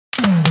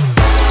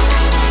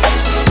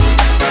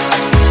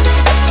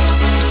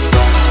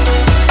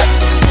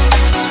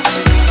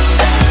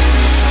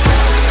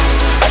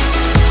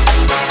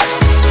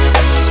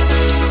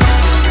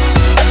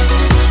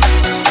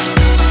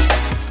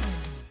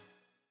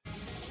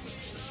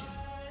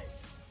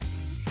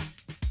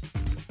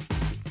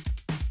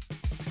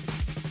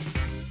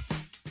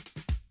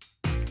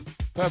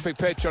Perfect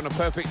pitch on a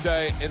perfect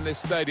day in this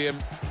stadium.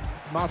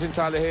 Martin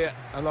Tyler here,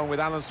 along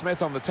with Alan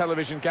Smith on the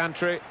television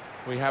gantry.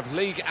 We have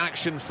league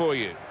action for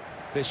you.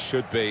 This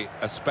should be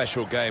a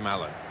special game,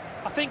 Alan.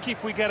 I think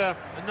if we get a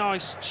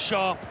nice,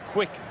 sharp,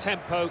 quick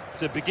tempo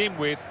to begin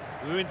with,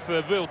 we're in for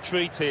a real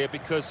treat here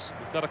because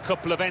we've got a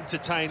couple of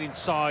entertaining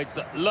sides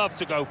that love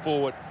to go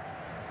forward.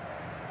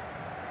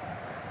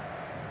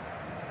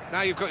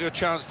 Now you've got your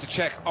chance to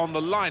check on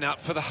the lineup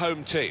for the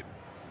home team.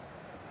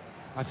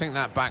 I think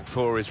that back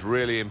four is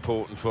really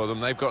important for them.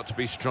 They've got to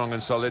be strong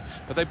and solid,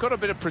 but they've got a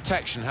bit of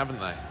protection, haven't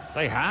they?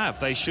 They have.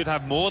 They should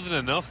have more than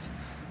enough.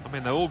 I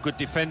mean, they're all good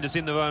defenders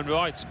in their own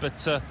rights,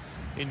 but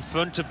in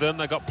front of them,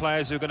 they've got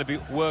players who are going to be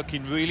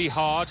working really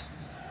hard.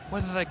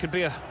 Whether they can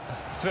be a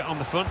threat on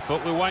the front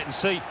foot, we'll wait and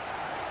see.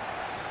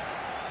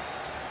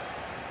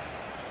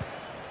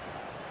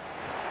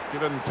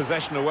 Given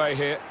possession away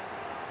here.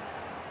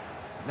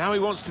 Now he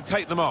wants to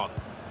take them on.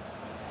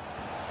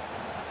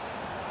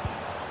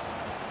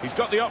 He's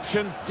got the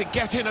option to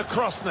get in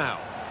across now.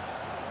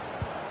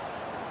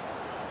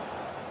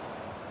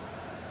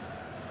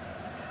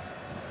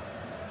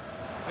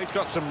 He's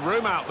got some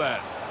room out there.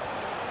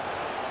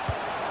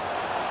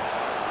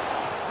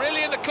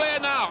 Really in the clear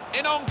now,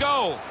 in on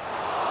goal.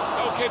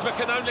 Goalkeeper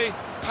can only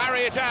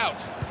parry it out.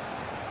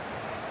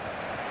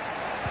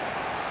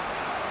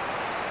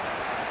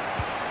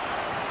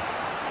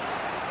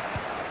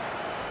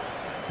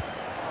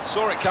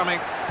 Saw it coming,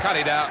 cut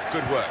it out,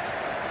 good work.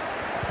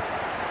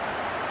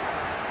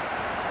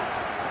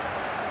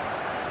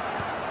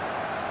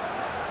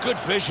 Good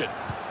vision.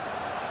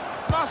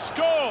 Must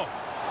score!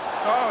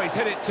 Oh, he's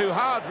hit it too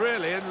hard,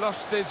 really, and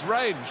lost his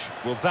range.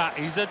 Well, that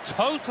is a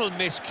total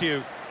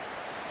miscue.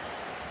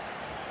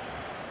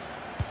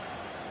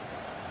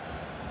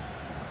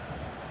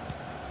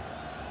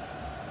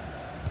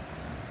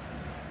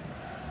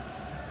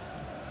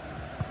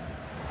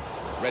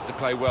 Read the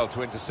play well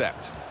to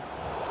intercept.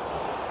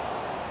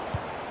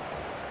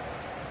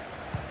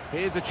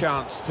 Here's a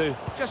chance to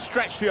just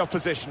stretch the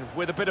opposition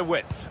with a bit of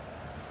width.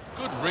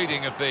 Good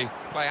reading of the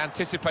play,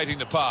 anticipating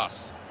the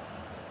pass.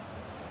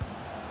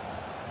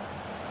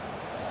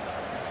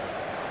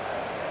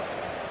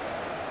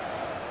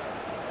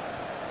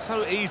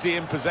 So easy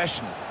in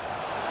possession.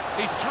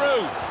 He's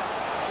through.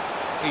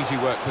 Easy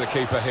work for the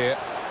keeper here.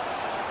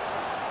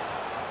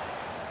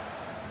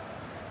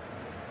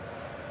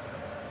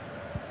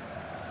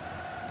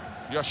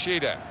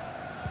 Yoshida.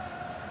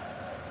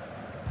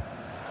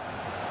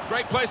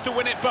 Great place to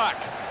win it back.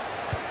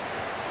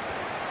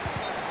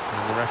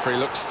 And the referee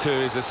looks to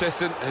his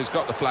assistant, who's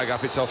got the flag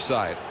up. It's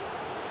offside.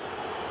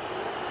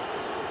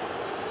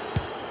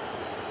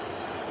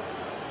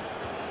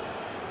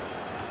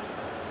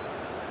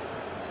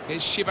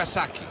 Here's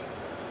Shibasaki.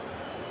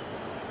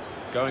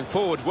 Going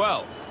forward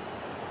well.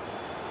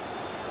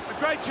 A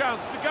great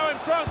chance to go in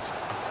front.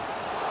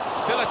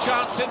 Still a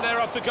chance in there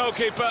off the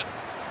goalkeeper.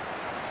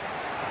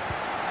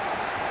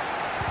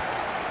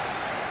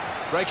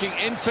 Breaking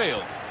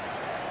infield.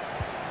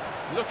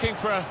 Looking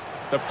for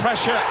the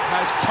pressure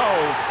has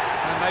told,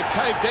 and they've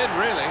caved in,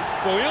 really.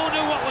 Well, we all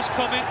knew what was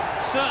coming.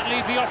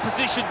 Certainly the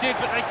opposition did,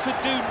 but they could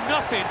do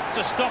nothing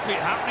to stop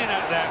it happening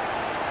out there.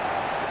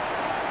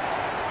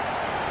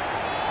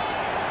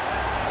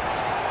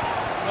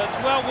 But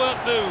it's a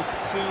well-worked move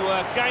to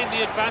gain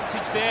the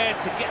advantage there,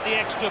 to get the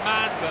extra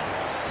man, but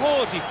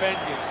poor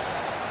defending.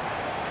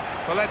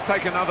 Well, let's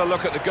take another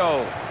look at the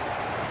goal.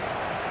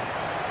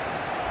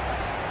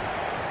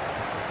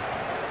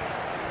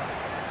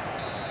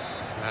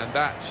 And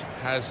that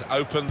has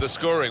opened the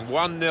scoring.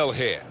 1-0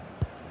 here.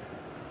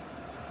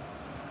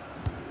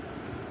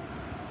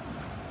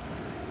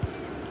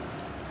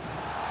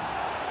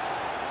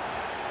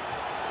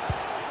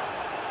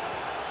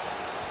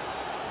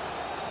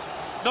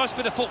 Nice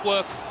bit of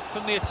footwork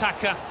from the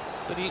attacker,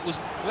 but he was...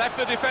 Left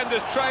the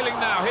defenders trailing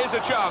now. Here's a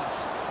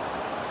chance.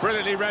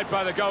 Brilliantly read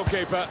by the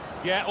goalkeeper.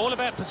 Yeah, all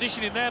about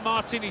positioning there,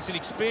 Martin. He's an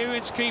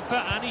experienced keeper,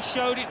 and he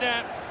showed it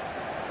there.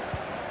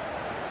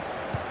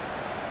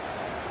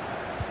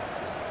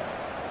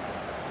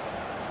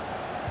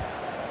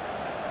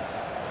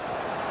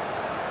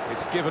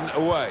 It's given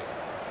away.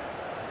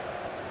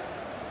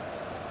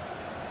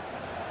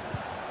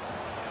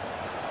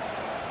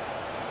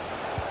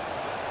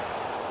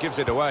 Gives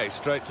it away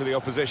straight to the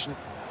opposition.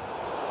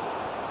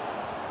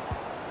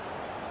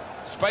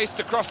 Space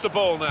to cross the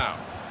ball now.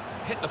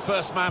 Hit the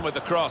first man with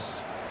the cross.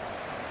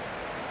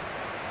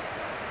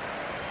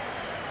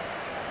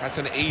 That's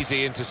an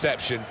easy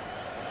interception.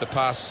 The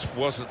pass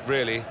wasn't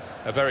really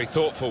a very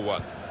thoughtful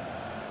one.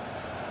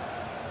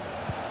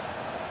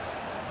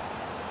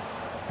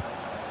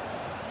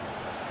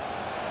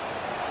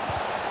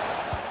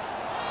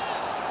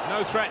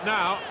 No threat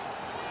now.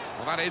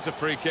 Well, that is a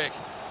free kick.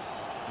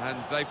 And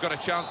they've got a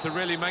chance to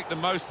really make the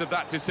most of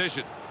that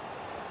decision.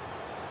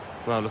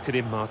 Well, look at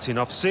him, Martin.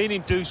 I've seen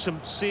him do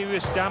some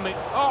serious damage.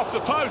 Off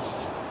the post!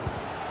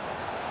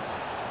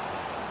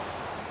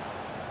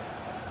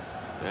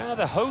 Yeah,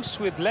 the hosts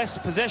with less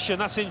possession,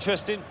 that's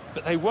interesting.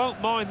 But they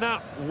won't mind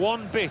that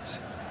one bit.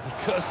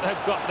 because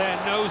they've got their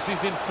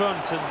noses in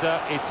front,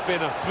 and it's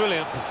been a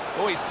brilliant...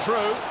 Oh, he's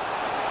through.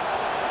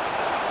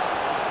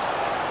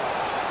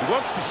 He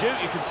wants to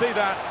shoot, you can see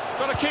that.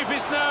 Got to keep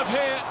his nerve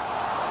here.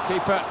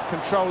 Keeper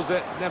controls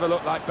it, never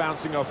looked like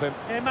bouncing off him.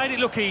 It made it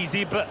look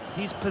easy, but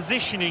his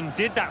positioning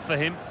did that for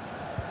him.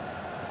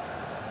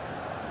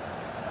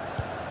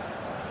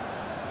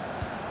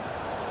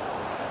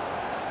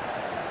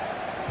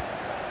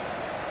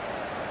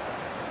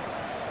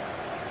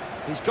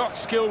 He's got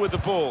skill with the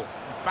ball.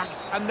 Back,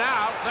 and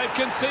now they've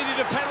conceded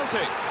a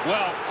penalty.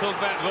 Well, talk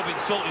about rubbing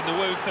salt in the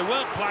wounds. They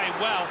weren't playing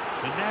well,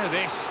 and now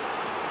this.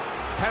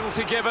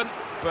 Penalty given,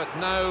 but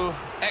no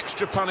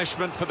extra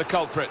punishment for the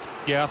culprit.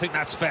 Yeah, I think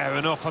that's fair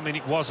enough. I mean,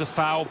 it was a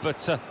foul,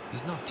 but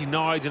he's not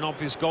denied an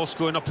obvious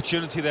goal-scoring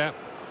opportunity there.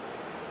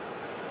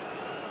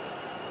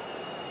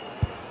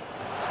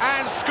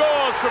 And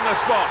scores from the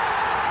spot.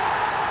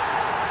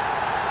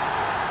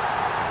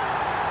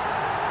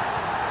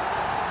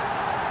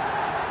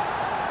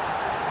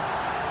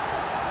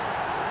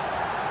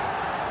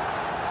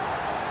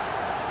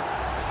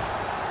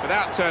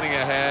 Without turning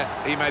a hair,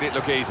 he made it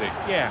look easy.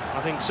 Yeah,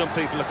 I think some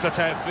people are cut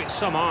out for it,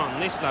 some aren't.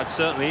 This lad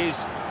certainly is.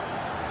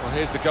 Well,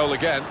 here's the goal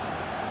again.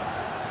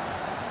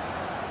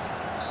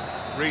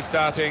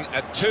 Restarting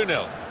at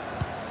 2-0.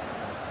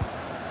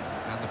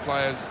 And the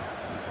players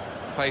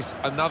face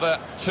another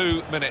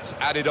 2 minutes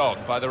added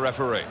on by the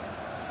referee.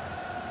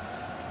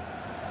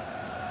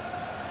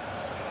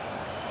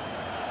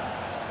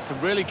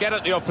 Can really get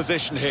at the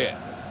opposition here.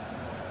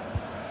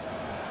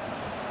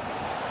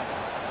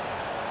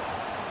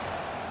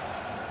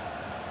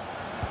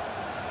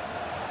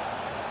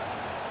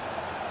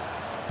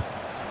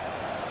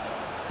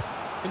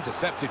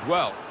 Intercepted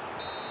well.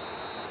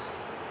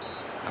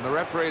 And the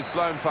referee is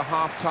blown for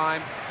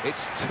half-time.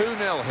 It's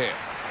 2-0 here.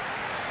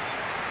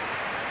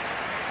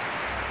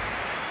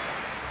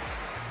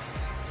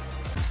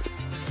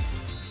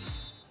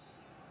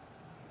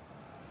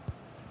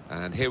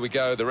 And here we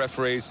go, the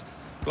referee's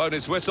blown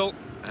his whistle,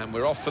 and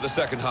we're off for the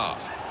second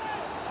half.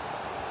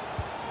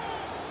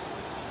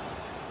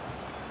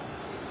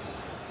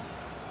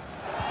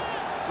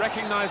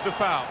 Recognise the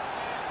foul.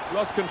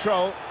 Lost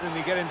control, and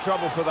you get in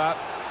trouble for that.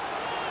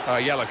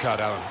 Yellow card,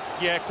 Alan.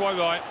 Yeah, quite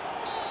right.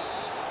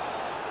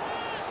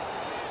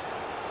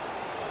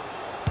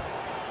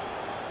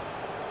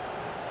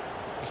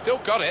 He's still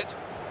got it,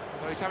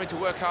 though he's having to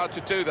work hard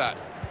to do that.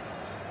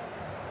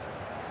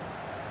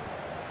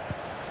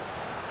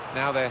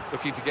 Now they're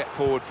looking to get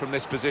forward from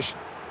this position.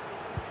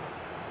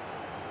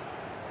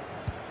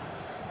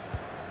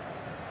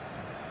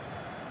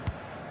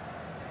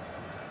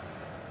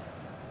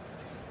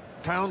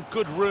 Found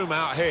good room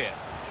out here.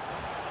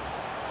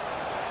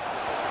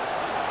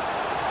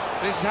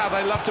 This is how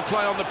they love to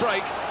play on the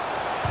break.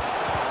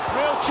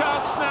 Real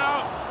chance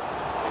now.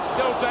 It's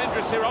still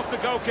dangerous here off the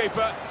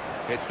goalkeeper.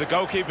 It's the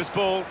goalkeeper's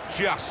ball,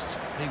 just.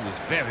 He was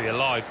very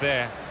alive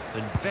there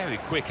and very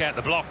quick out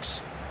the blocks.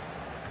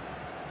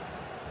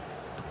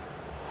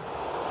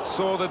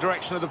 Saw the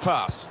direction of the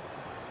pass.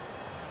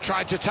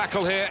 Tried to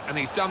tackle here, and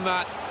he's done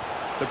that.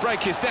 The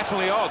break is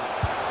definitely on.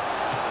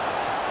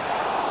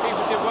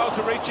 Keeper did well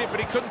to reach it, but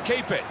he couldn't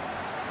keep it.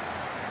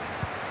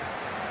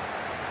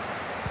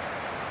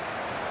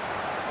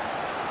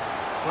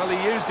 Well,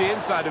 he used the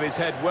inside of his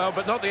head well,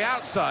 but not the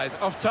outside,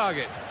 off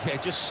target. Yeah,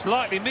 just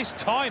slightly missed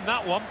time,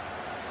 that one.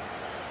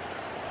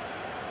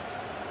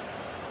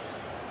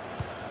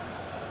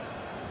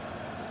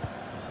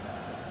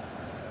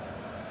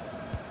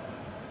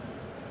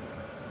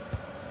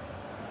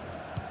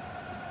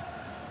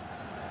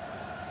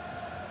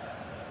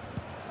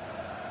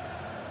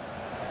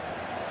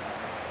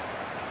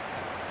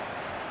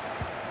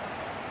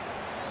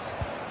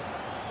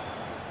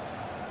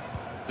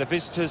 The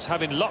visitors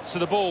having lots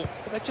of the ball,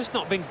 but they've just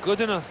not been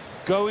good enough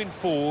going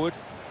forward.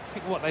 I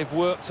think what they've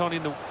worked on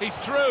in the... He's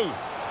through.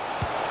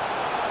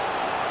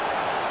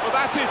 Well,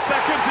 that's his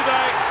second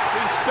today.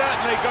 He's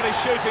certainly got his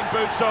shooting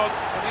boots on,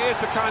 and he is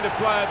the kind of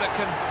player that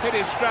can hit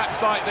his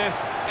straps like this.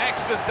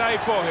 Excellent day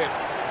for him.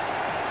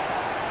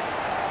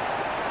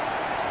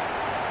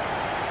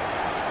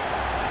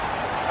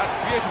 That's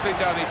beautifully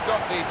done. He's got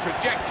the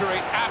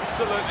trajectory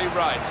absolutely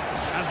right.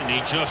 Hasn't he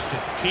just? The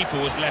keeper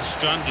was left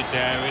stranded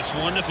there. It's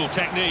wonderful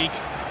technique.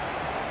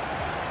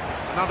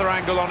 Another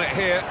angle on it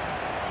here.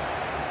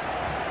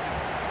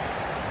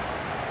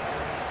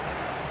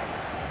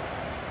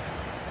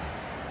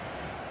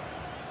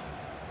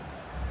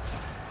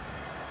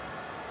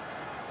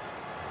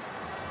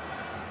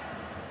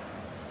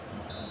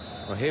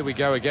 Well, here we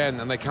go again,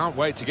 and they can't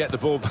wait to get the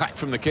ball back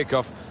from the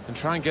kickoff and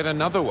try and get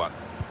another one.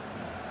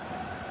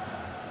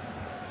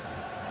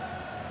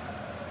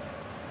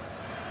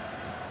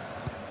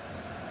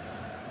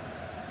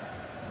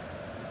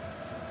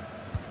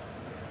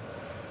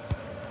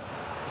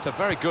 It's a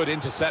very good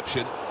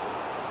interception.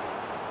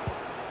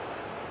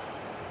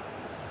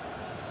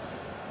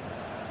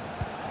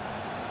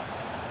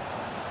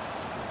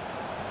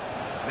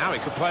 Now he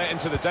could play it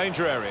into the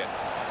danger area.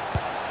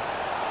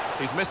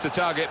 He's missed the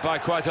target by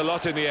quite a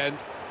lot in the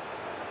end.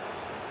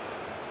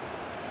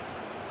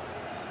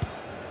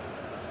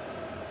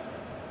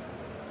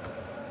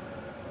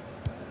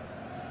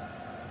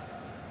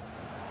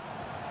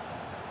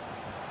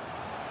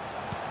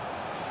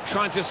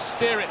 trying to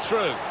steer it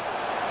through.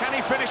 Can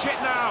he finish it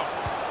now?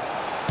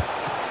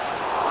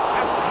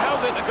 Hasn't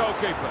held it, the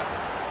goalkeeper.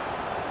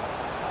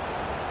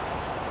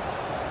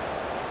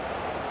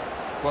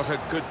 What a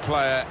good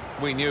player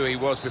we knew he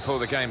was before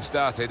the game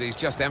started. He's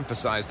just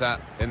emphasised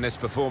that in this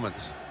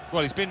performance.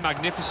 Well, he's been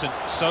magnificent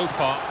so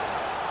far.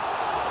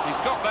 He's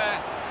got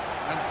there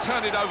and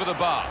turned it over the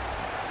bar.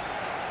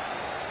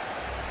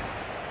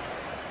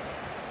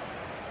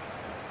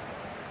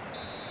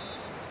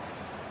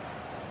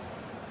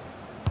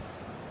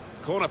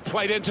 Corner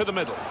played into the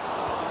middle.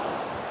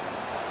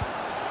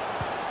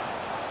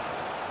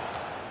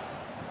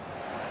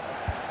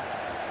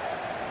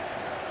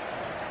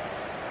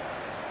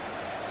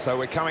 So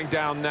we're coming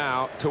down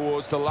now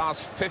towards the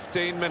last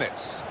 15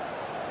 minutes.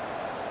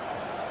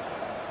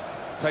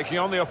 Taking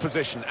on the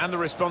opposition and the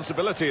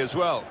responsibility as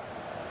well.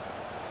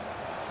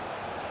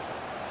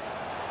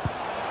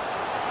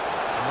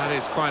 And that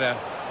is quite a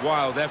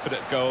wild effort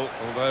at goal,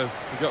 although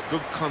he got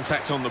good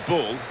contact on the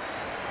ball.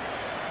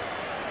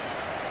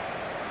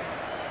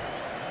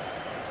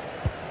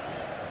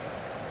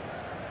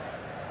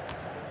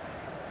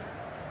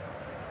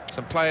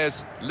 Some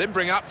players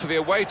limbering up for the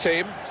away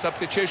team.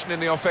 Substitution in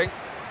the offing.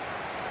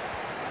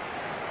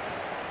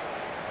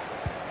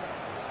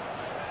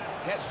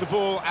 Gets the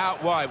ball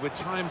out wide with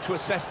time to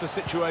assess the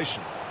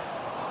situation.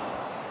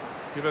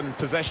 Given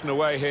possession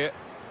away here.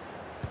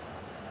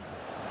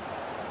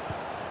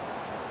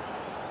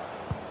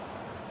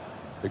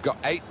 We've got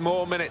 8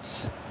 more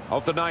minutes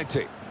of the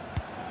 90.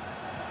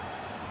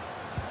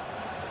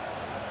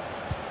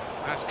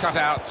 That's cut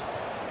out.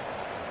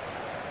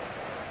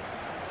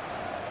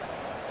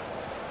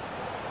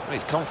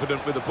 He's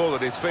confident with the ball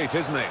at his feet,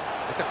 isn't he?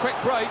 It's a quick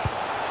break.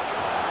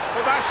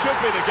 Well, that should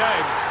be the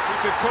game. You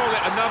could call it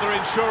another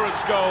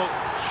insurance goal.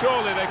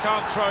 Surely they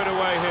can't throw it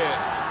away here.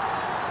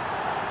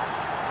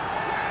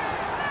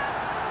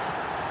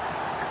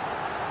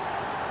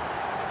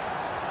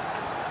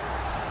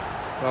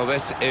 Well,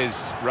 this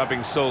is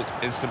rubbing salt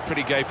in some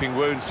pretty gaping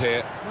wounds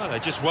here. Well, they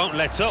just won't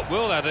let up,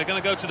 will they? They're going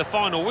to go to the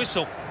final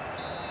whistle.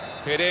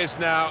 It is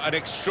now an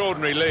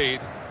extraordinary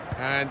lead,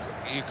 and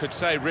you could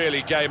say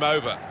really game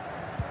over.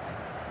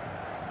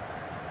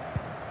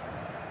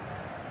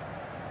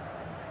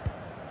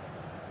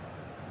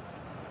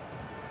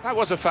 That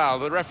was a foul.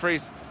 The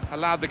referee's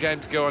allowed the game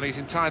to go on. He's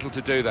entitled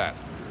to do that.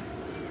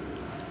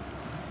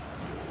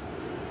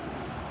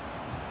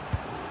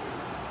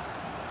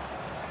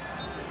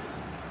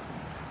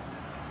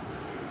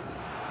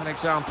 An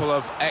example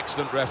of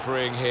excellent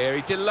refereeing here.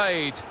 He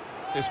delayed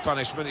his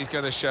punishment. He's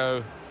going to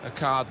show a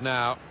card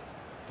now,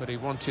 but he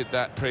wanted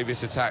that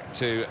previous attack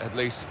to at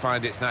least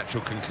find its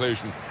natural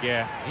conclusion.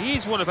 Yeah, he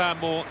is one of our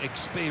more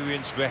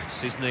experienced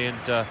refs, isn't he?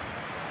 And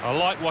I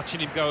like watching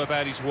him go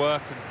about his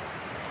work and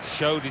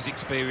showed his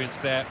experience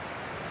there.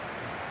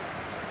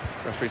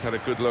 Referee's had a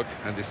good look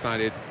and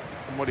decided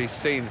from what he's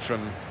seen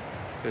from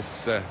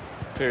this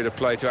period of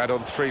play to add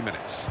on 3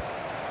 minutes.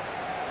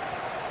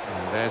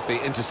 And there's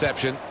the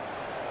interception.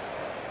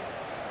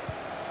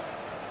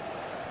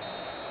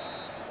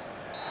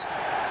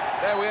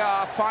 There we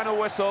are, final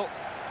whistle.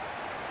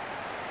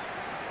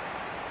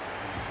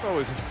 Well,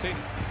 we've seen